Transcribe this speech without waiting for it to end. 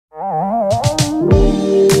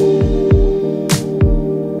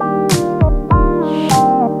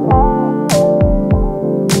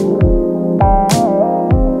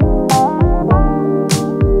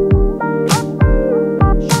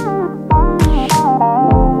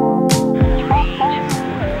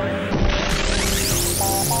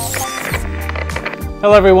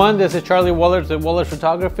Hello everyone, this is Charlie Wollertz at Wollertz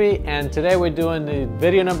Photography, and today we're doing the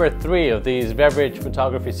video number 3 of these beverage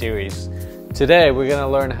photography series. Today we're going to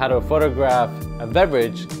learn how to photograph a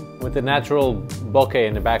beverage with the natural bokeh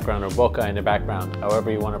in the background, or bokeh in the background, however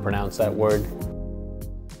you want to pronounce that word.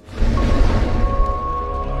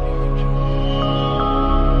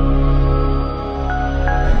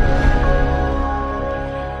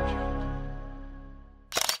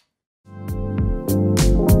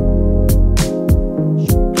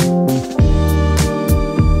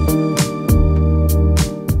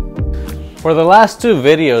 For the last 2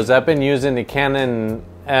 videos, I've been using the Canon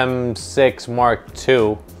M6 Mark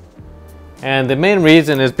II. And the main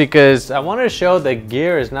reason is because I want to show that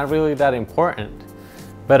gear is not really that important.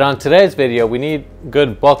 But on today's video, we need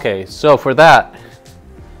good bokeh. So for that,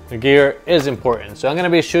 the gear is important. So I'm going to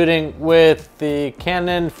be shooting with the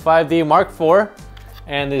Canon 5D Mark IV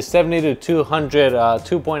and the 70-200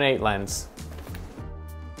 2.8 lens.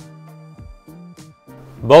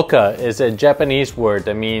 Bokeh is a Japanese word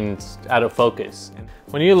that means out of focus.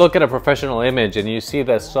 When you look at a professional image and you see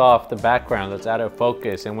that soft background that's out of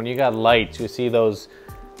focus, and when you got lights, you see those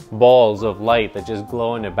balls of light that just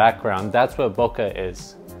glow in the background, that's what bokeh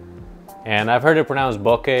is. And I've heard it pronounced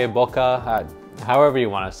bokeh, bokeh, however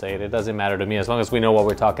you want to say it. It doesn't matter to me as long as we know what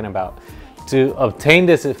we're talking about. To obtain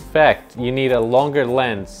this effect, you need a longer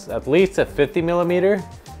lens, at least a 50mm,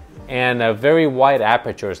 and a very wide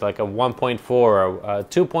aperture, like a 1.4 or a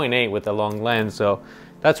 2.8 with a long lens. So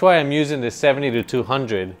that's why I'm using the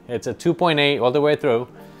 70-200. It's a 2.8 all the way through,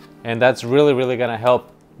 and that's really gonna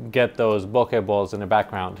help get those bokeh balls in the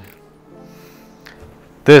background.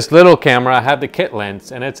 This little camera, I have the kit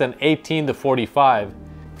lens, and it's an 18-45.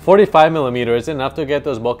 45mm is enough to get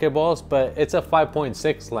those bokeh balls, but it's a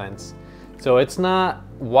 5.6 lens. So it's not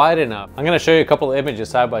wide enough. I'm going to show you a couple of images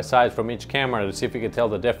side by side from each camera to see if you can tell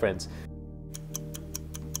the difference.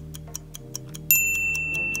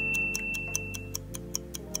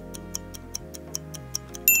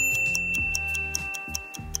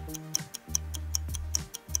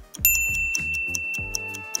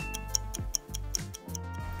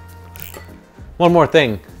 One more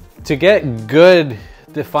thing. To get good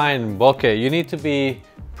defined bokeh, you need to be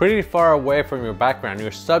pretty far away from your background. Your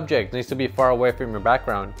subject needs to be far away from your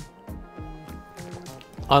background.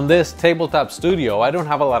 On this tabletop studio, I don't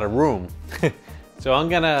have a lot of room. So I'm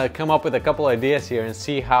gonna come up with a couple ideas here and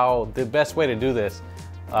see how the best way to do this.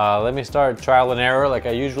 Let me start trial and error like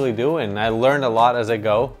I usually do, and I learn a lot as I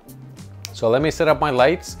go. So let me set up my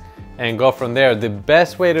lights and go from there. The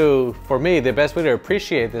best way to, for me, the best way to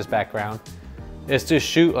appreciate this background is to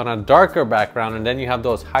shoot on a darker background, and then you have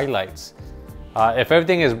those highlights. If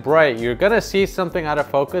everything is bright, you're gonna see something out of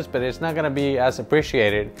focus, but it's not gonna be as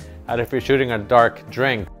appreciated as if you're shooting a dark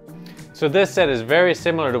drink. So this set is very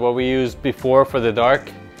similar to what we used before for the dark.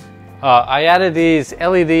 I added these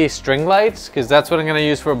LED string lights because that's what I'm gonna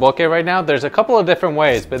use for bokeh right now. There's a couple of different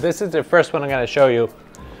ways, but this is the first one I'm gonna show you.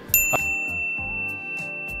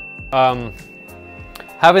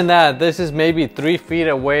 Having that, this is maybe 3 feet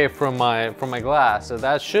away from my glass, so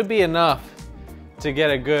that should be enough to get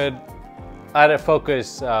a good out of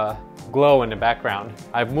focus glow in the background.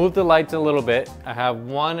 I've moved the lights a little bit. I have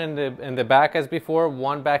one in the back as before,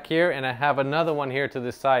 one back here, and I have another one here to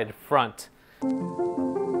the side front.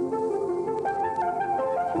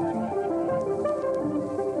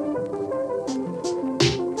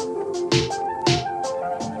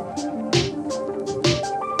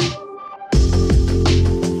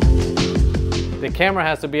 The camera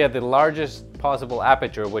has to be at the largest possible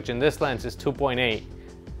aperture, which in this lens is 2.8.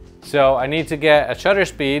 So I need to get a shutter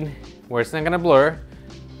speed where it's not gonna blur.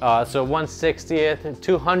 So 1/60th and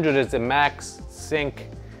 200 is the max sync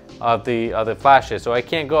of the flashes. So I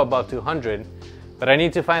can't go above 200, but I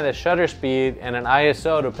need to find the shutter speed and an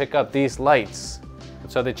ISO to pick up these lights.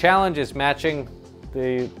 So the challenge is matching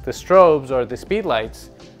the strobes or the speed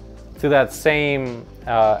lights to that same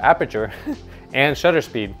aperture and shutter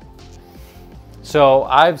speed. So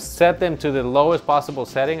I've set them to the lowest possible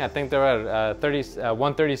setting. I think they're at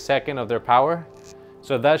 1/32 of their power.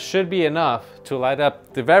 So that should be enough to light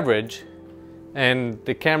up the beverage, and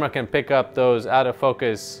the camera can pick up those out of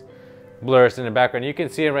focus blurs in the background. You can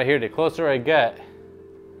see it right here. The closer I get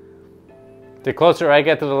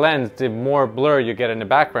to the lens, the more blur you get in the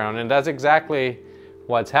background, and that's exactly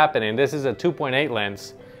what's happening. This is a 2.8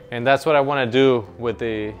 lens, and that's what I want to do with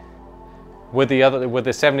the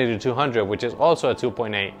 70-200, which is also a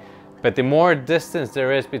 2.8. But the more distance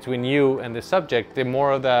there is between you and the subject, the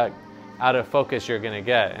more of that out of focus you're gonna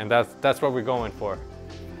get, and that's what we're going for.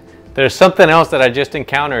 There's something else that I just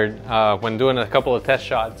encountered when doing a couple of test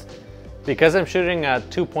shots. Because I'm shooting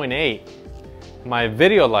at 2.8, my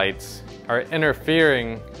video lights are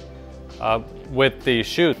interfering with the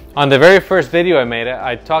shoot. On the very first video I made,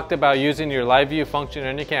 I talked about using your live view function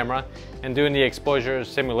on your camera and doing the exposure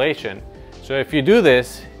simulation. So if you do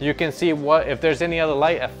this, you can see if there's any other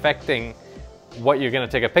light affecting what you're gonna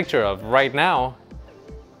take a picture of. Right now,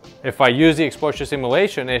 if I use the exposure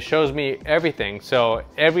simulation, it shows me everything. So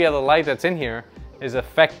every other light that's in here is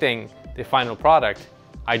affecting the final product.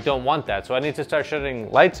 I don't want that. So I need to start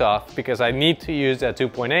shutting lights off because I need to use that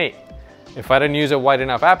 2.8. If I don't use a wide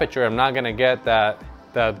enough aperture, I'm not gonna get that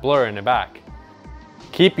blur in the back.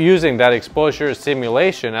 Keep using that exposure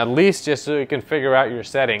simulation, at least just so you can figure out your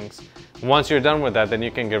settings. Once you're done with that, then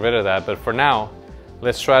you can get rid of that. But for now,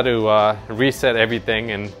 let's try to reset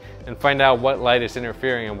everything and find out what light is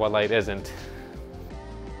interfering and what light isn't.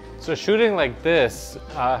 So shooting like this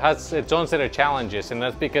has its own set of challenges, and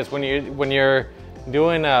that's because when you're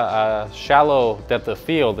doing a shallow depth of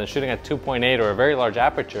field and shooting at 2.8 or a very large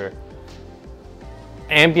aperture,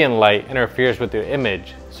 ambient light interferes with your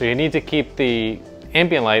image. So you need to keep the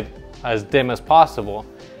ambient light as dim as possible,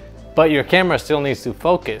 but your camera still needs to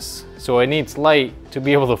focus. So it needs light to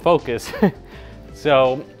be able to focus.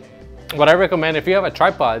 So what I recommend, if you have a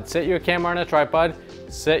tripod, set your camera on a tripod,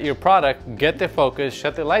 set your product, get the focus,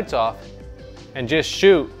 shut the lights off, and just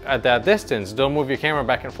shoot at that distance. Don't move your camera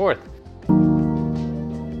back and forth.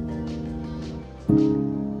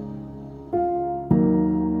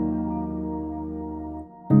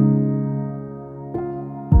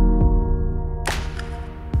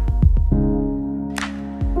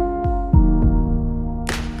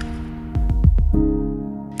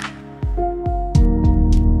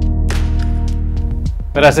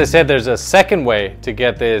 But as I said, there's a second way to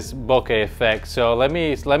get this bokeh effect. So let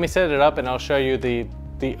me set it up and I'll show you the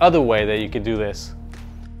other way that you could do this.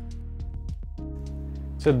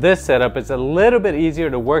 So this setup is a little bit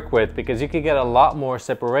easier to work with because you can get a lot more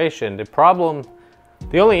separation.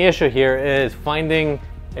 The only issue here is finding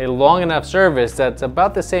a long enough surface that's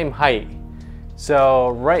about the same height. So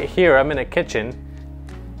right here, I'm in a kitchen.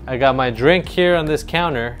 I got my drink here on this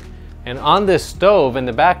counter, and on this stove in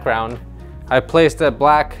the background, I placed a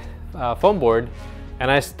black foam board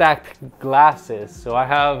and I stacked glasses. So I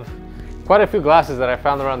have quite a few glasses that I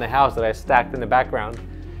found around the house that I stacked in the background.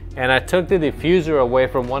 And I took the diffuser away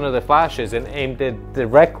from one of the flashes and aimed it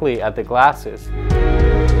directly at the glasses.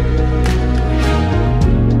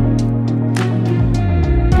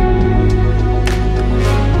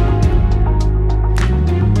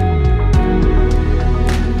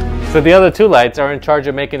 So the other two lights are in charge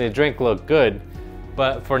of making the drink look good.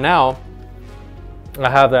 But for now, I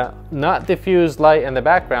have that not diffused light in the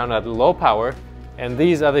background at low power, and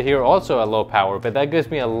these other here also at low power, but that gives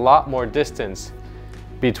me a lot more distance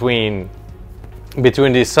between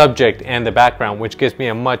the subject and the background, which gives me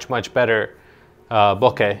a much better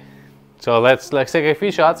bokeh. So let's take a few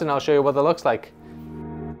shots and I'll show you what that looks like.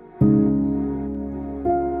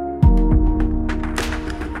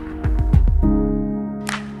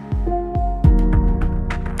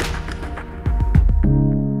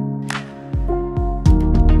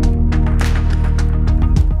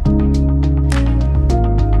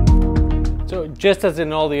 Just as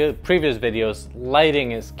in all the previous videos,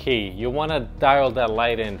 lighting is key. You want to dial that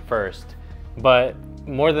light in first. But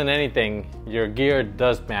more than anything, your gear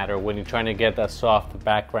does matter when you're trying to get that soft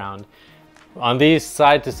background. On these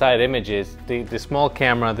side-to-side images, the small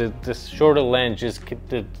camera, the shorter lens just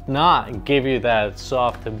did not give you that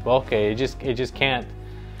soft bokeh.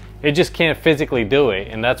 It just can't physically do it,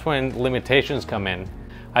 and that's when limitations come in.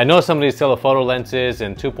 I know some of these telephoto lenses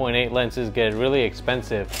and 2.8 lenses get really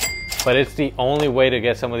expensive, but it's the only way to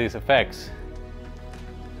get some of these effects.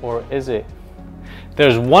 Or is it?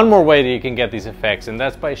 There's one more way that you can get these effects, and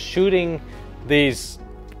that's by shooting these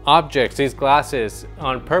objects, these glasses,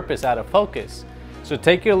 on purpose out of focus. So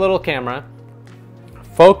take your little camera,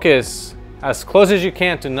 focus as close as you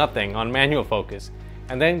can to nothing on manual focus,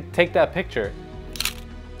 and then take that picture.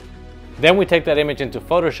 Then we take that image into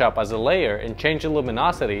Photoshop as a layer and change the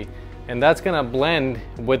luminosity, and that's gonna blend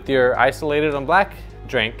with your isolated on black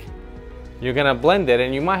drink. You're gonna blend it,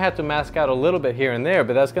 and you might have to mask out a little bit here and there,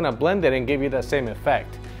 but that's gonna blend it and give you that same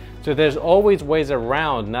effect. So there's always ways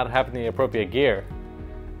around not having the appropriate gear.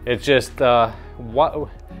 It's just what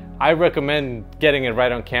I recommend getting it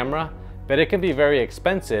right on camera, but it can be very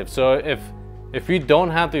expensive. So if you don't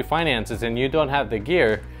have the finances and you don't have the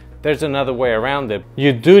gear, there's another way around it.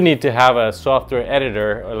 You do need to have a software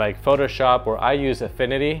editor, or like Photoshop, or I use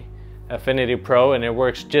Affinity Pro, and it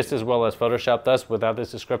works just as well as Photoshop does without the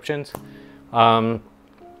descriptions.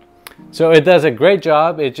 So it does a great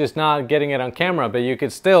job. It's just not getting it on camera, but you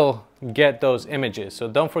could still get those images. So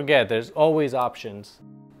don't forget, there's always options.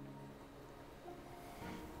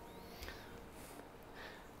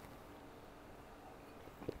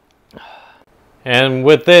 And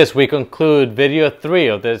with this, we conclude video 3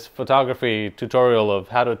 of this photography tutorial of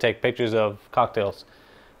how to take pictures of cocktails.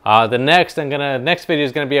 The next video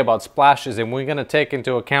is gonna be about splashes, and we're gonna take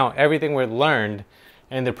into account everything we've learned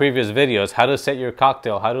in the previous videos: how to set your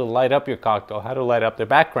cocktail, how to light up your cocktail, how to light up the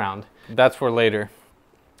background. That's for later.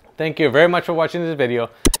 Thank you very much for watching this video.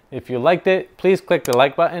 If you liked it, please click the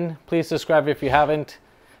like button. Please subscribe if you haven't.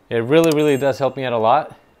 It really does help me out a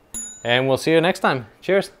lot. And we'll see you next time.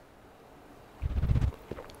 Cheers.